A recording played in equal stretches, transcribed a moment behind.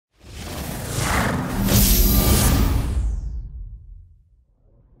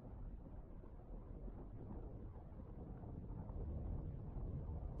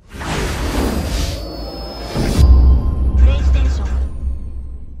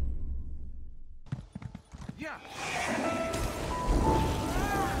Yeah.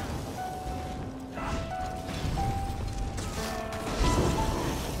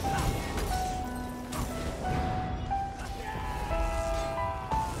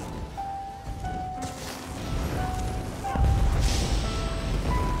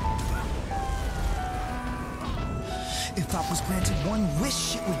 If I was granted one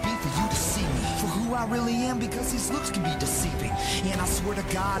wish, it would be for you to see me for who I really am, because these looks can be deceiving. And I swear to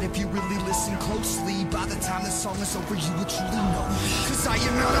God, if you really listen closely, by the time this song is over, you will truly know. Cause I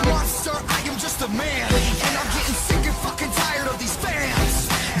am not a monster, I am just a man. And I'm getting sick and fucking tired of these fans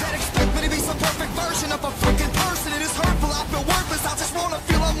that expect me to be some perfect version of a fucking person. It is hurtful, I feel worthless, I just wanna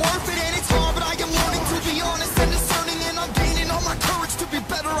feel I'm worth it. And it's hard, but I am learning to be honest and discerning. And I'm gaining all my courage to be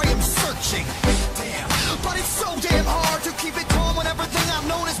better, I am searching. Damn, but it's so damn hard to keep it calm when everything I've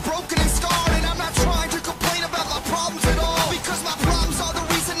known is broken and scarred. And I'm not trying to complain about my problems at all, because my problems are the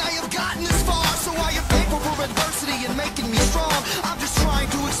reason I have gotten this far. So I am thankful for adversity and making me strong. I'm just trying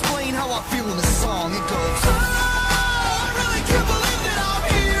to explain how I feel in the song. It goes, I really can't believe that I'm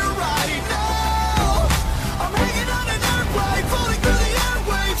here right now. I'm hanging on an airplane, falling through the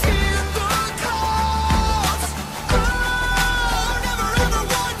airwaves in the clouds. I never ever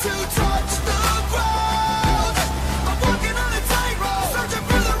want to touch the ground. I'm walking on a tightrope, searching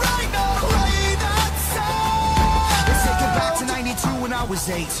for the right note, play that sound. Let's take it back to 92 when I was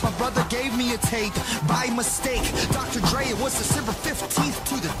 8. My brother gave me a tape by mistake. Dr. Dre, it was December 15th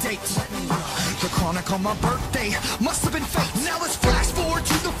to the date. The chronic on my birthday must have been fate. Now let's flash forward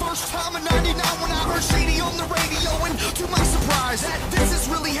to the first time in 99 when I heard Shady on the radio. And to my surprise, that this is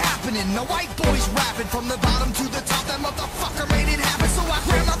really happening. The white boy's rapping from the bottom to the top. That motherfucker made it happen. So I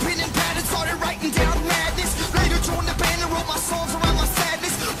grabbed my pen and pad and started writing down madness. Later joined the band and wrote my songs around my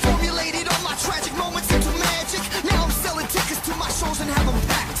sadness. Formulated all my tragic moments into magic. Now I'm selling tickets to my shows and have them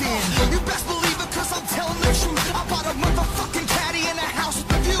packed in. You best believe it, cause I'm telling the truth. I bought a motherfucking caddy and a house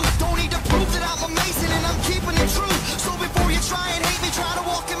with a view. Don't need to prove that I'm amazing and I'm keeping it true. So before you try and hate me, try to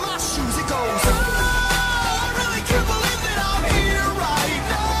walk in my shoes. It goes, I really can't believe that I'm here right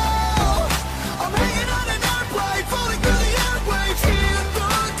now. I'm hanging on an airplane, falling through the airwaves in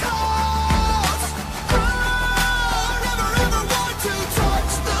the clouds. I never ever want to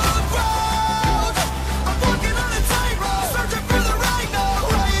touch the ground. I'm walking on a tightrope, searching for the right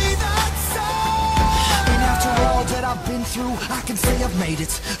note, play that sound. And after all that I've been through, I can say I've made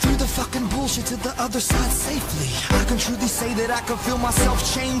it through the fucking bullshit to the other side safely. I can truly say that I can feel myself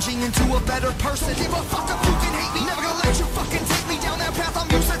changing into a better person. Give a fuck if you can hate me, never gonna let you fucking take me down that path I'm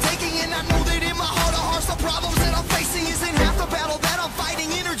used to taking. And I know that in my heart of hearts the problems that I'm facing isn't half the battle that I'm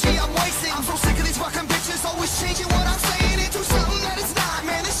fighting, energy I'm wasting. I'm so sick of these fucking bitches always changing what I'm saying into something that it's not.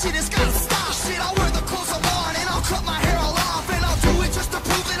 Man, this shit has gotta stop. Shit, I'll wear the clothes I want and I'll cut my hair all off, and I'll do it just to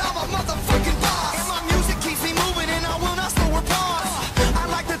prove that I'm a motherfucking boss. And my music keeps me moving and I will not slow or pause. I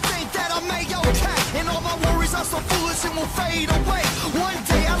like to think that I'm okay, and all my worries are so foolish and will fade away. One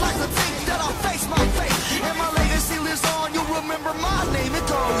day I like to think that I'll face my fate, and my legacy lives on, you'll remember my name. It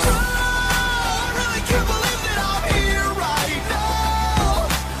goes, I really can't believe that I'm here right now.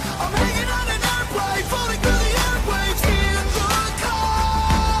 I'm hanging on an airplane, falling through the airwaves in the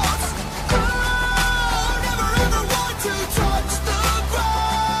clouds. I never ever want to touch the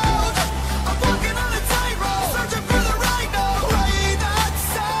ground. I'm walking on a tightrope, searching for the right note, play that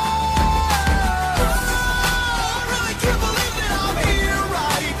sound. I really can't believe that I'm here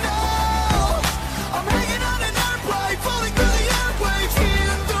right now. I'm hanging on an airplane, falling through the airwaves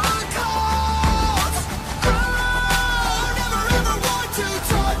in the clouds. I never ever want to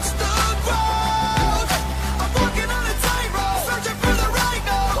touch the ground. I'm walking on a tightrope, searching for the right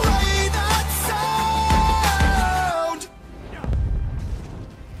note, play that sound.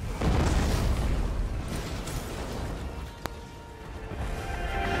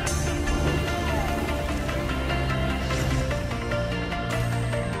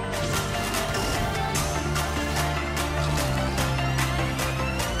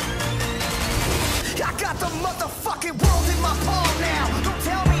 I got the motherfucking world in my palm now. Don't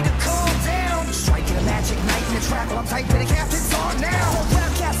tell me to calm down. Striking a magic knife in the track while I'm typing a captain's on now.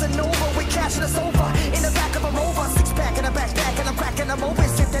 Rap Casanova, we cashing us over in the back of a Rover. Six pack in a backpack and I'm cracking them open.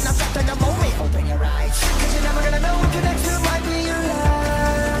 Sifting, I'm trapped in a moment. Open your eyes, cause you're never gonna know what connection might be your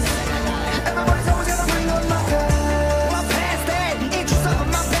last. Everybody's always gonna bring on my past. Well, past that, interest up in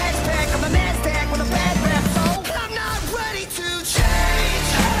my backpack. I'm a NASDAQ with a bad rap, so I'm not ready to change.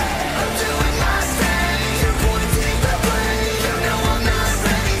 I'm doing my thing. You're pointing the blame. You know I'm not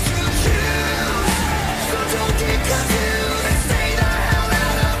ready to choose. So don't get confused and stay the hell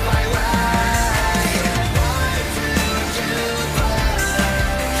out of my way. Why do you bother?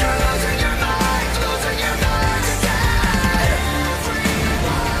 You're losing your mind, losing your mind.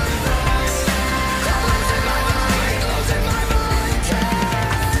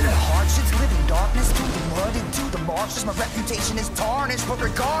 but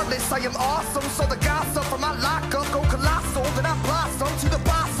regardless, I am awesome. So the gossip from my lockup go colossal. Then I blossom to the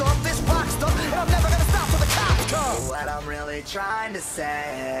boss of this rock stuff, and I'm never gonna stop till the cops come. What I'm really trying to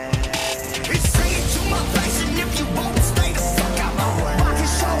say is say it to my face, and if you won't stay the fuck out my way.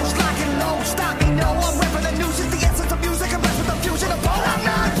 Rockin' shows, locking low, stop me, no. I'm rapping the news, it's the essence of music. I'm left with the fusion of both. I'm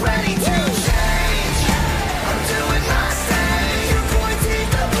not ready to change. I'm doing my thing. You're pointing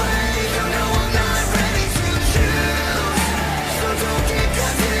the blame. You know I'm not ready to choose. So don't get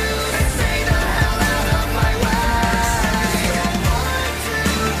confused and stay the hell out of my way. You're mine to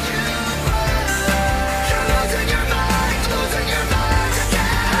you, you're losing your mind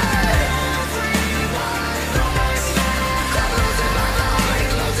again. Everyone knows I'm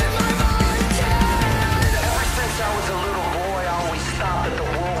losing my mind again. Ever since I was a little boy, I always thought that the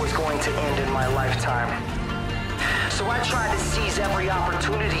world was going to end in my lifetime. So I tried to seize every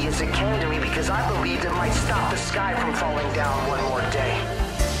opportunity as it came to me because I believed it might stop the sky from falling down one